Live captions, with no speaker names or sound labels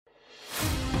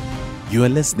You are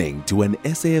listening to an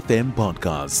SAFM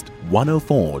podcast,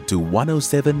 104 to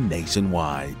 107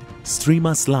 nationwide. Stream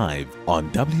us live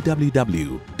on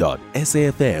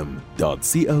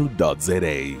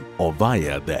www.safm.co.za or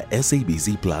via the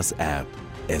SABC Plus app.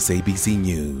 SABC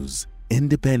News,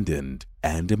 independent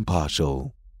and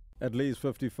impartial. At least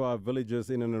 55 villages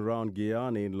in and around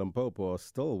Giyani in Limpopo are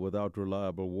still without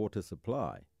reliable water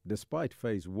supply, despite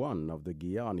phase 1 of the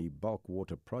Giyani Bulk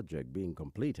Water Project being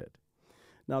completed.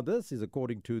 Now, this is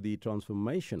according to the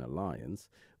Transformation Alliance,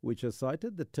 which has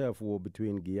cited the turf war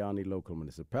between Giyani Local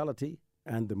Municipality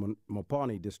and the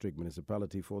Mopani District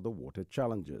Municipality for the water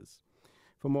challenges.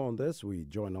 For more on this, we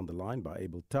join on the line by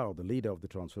Abel Tau, the leader of the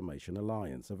Transformation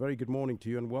Alliance. A very good morning to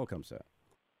you and welcome, sir.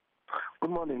 Good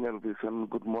morning, Elvis, and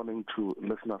good morning to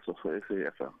listeners of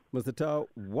SAFM. Mr. Tau,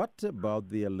 what about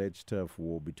the alleged turf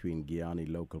war between Giyani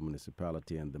Local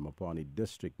Municipality and the Mopani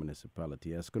District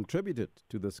Municipality has contributed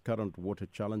to this current water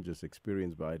challenges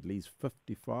experienced by at least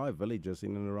 55 villages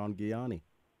in and around Giyani?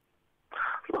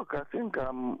 Look, I think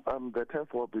the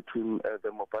turf war between the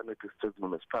Mopani District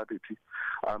Municipality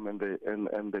and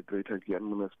the Greater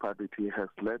Giyani Municipality has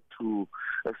led to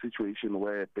a situation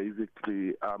where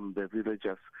basically the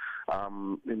villagers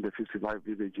in the 55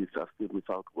 villages are still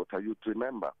without water. You'd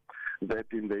remember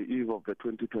that in the eve of the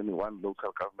 2021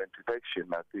 local government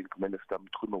election, I think Minister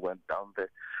Mthuno went down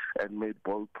there and made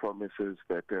bold promises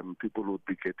that people would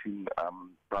be getting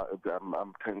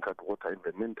tankered water in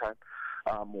the meantime.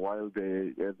 While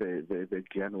the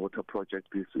Giyani Water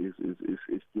Project is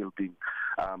still being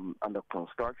under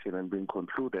construction and being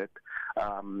concluded,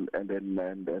 and then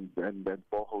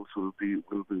boreholes will be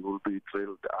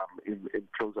drilled in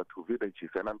closer to villages.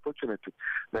 And unfortunately,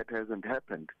 that hasn't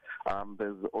happened.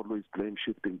 There's always blame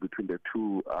shifting between the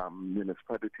two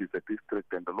municipalities, the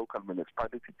district and the local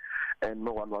municipality, and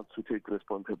no one wants to take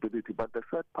responsibility. But the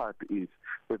third part is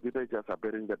the villagers are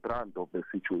bearing the brunt of the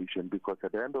situation, because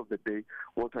at the end of the day,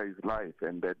 water is life,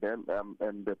 and then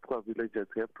the poor villagers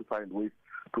have to find ways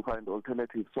to find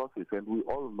alternative sources, and we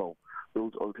all know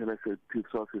those alternative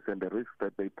sources and the risks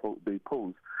that they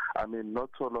pose. I mean, not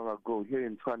so long ago here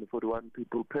in Tshwane, 41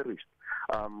 people perished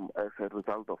as a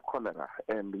result of cholera,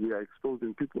 and we are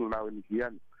exposing people now in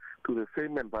Giyani to the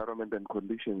same environment and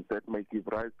conditions that may give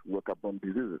rise to waterborne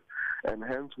diseases. And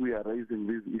hence we are raising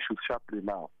these issues sharply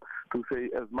now to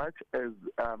say, as much as,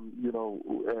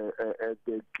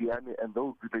 the Giyani and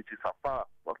those villages are far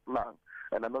flung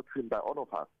and are not seen by all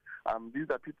of us, these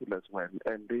are people as well,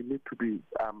 and they need to be,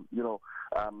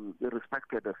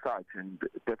 respected as such. And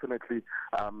definitely,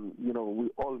 we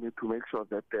all need to make sure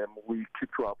that we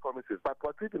keep to our promises. But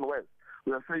what's even worse,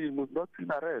 we are saying we've not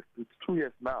seen arrest. It's 2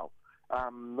 years now.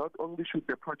 Not only should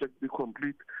the project be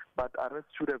complete, but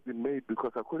arrests should have been made,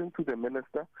 because according to the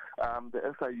minister, the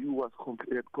SIU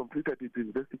had completed its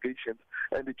investigations,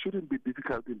 and it shouldn't be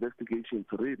difficult investigations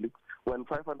really, when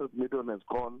 500 million has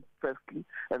gone firstly,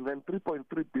 and then 3.3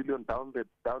 billion down the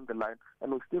line,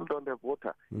 and we still don't have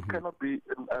water. It cannot be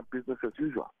business as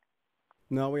usual.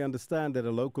 Now, we understand that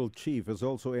a local chief has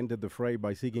also entered the fray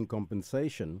by seeking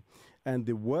compensation, and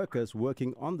the workers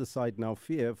working on the site now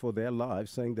fear for their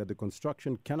lives, saying that the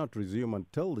construction cannot resume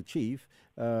until the chief,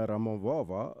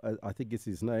 Ramovova, I think is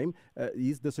his name,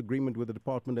 his disagreement with the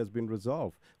department has been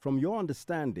resolved. From your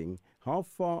understanding, how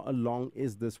far along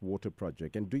is this water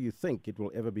project, and do you think it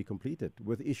will ever be completed,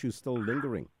 with issues still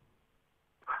lingering?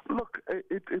 Look,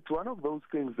 it's one of those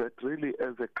things that really,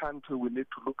 as a country, we need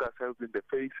to look ourselves in the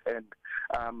face and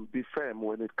be firm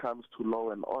when it comes to law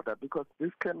and order, because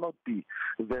this cannot be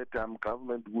that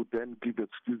government would then give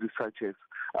excuses such as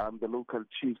the local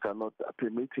chiefs are not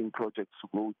permitting projects to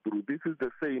go through. This is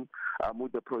the same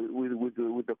with the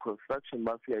construction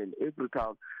mafia in every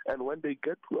town, and when they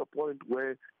get to a point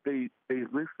where they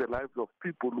risk the lives of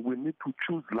people, we need to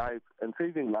choose life and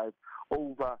saving lives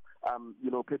over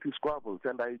petty squabbles.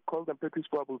 And I call them petty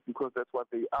squabbles because that's what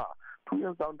they are. 2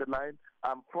 years down the line,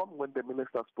 from when the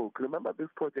minister spoke, remember this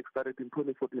project started in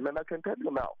 2014, and I can tell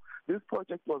you now, this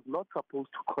project was not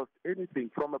supposed to cost anything.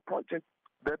 From a project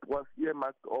that was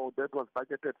earmarked or that was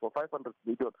budgeted for 500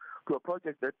 million to a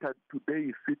project that today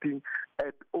is sitting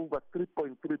at over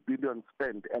 3.3 billion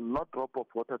spent and not drop of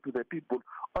water to the people.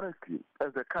 Honestly,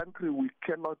 as a country, we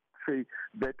cannot say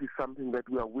that is something that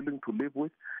we are willing to live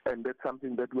with, and that's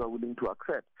something that we are willing to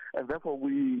accept. And therefore,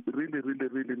 we really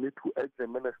need to urge the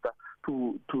minister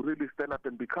to really stand stand up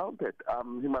and be counted.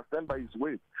 He must stand by his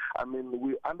word. I mean,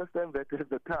 we understand that at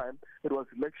the time it was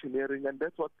electioneering, and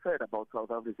that's what's said about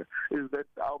South Africa, is that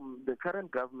the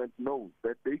current government knows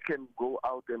that they can go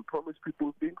out and promise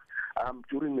people things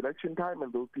during election time,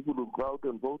 and those people will go out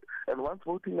and vote. And once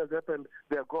voting has happened,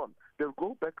 they're gone. They'll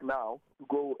go back now to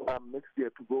go next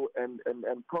year to go and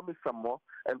promise some more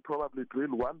and probably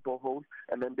drill one borehole,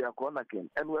 and then they are gone again.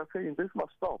 And we're saying this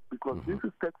must stop, because this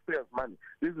is taxpayers' money.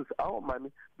 This is our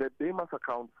money that they must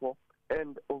account for,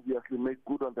 and obviously make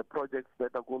good on the projects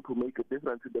that are going to make a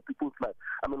difference in the people's life.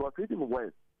 I mean, what's even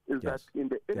worse is that in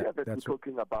the area that we're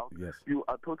talking about, you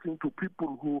are talking to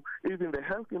people who, even the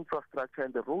health infrastructure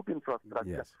and the road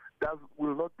infrastructure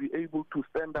will not be able to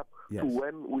stand up to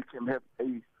when we can have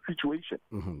a situation.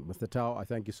 Mr. Tau, I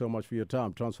thank you so much for your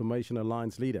time. Transformation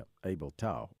Alliance leader, Abel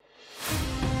Tau.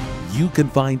 You can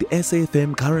find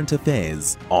SAFM Current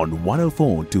Affairs on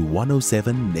 104 to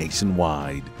 107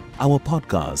 nationwide. Our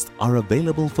podcasts are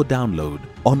available for download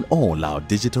on all our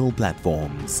digital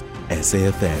platforms.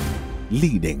 SAFM,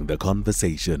 leading the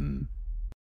conversation.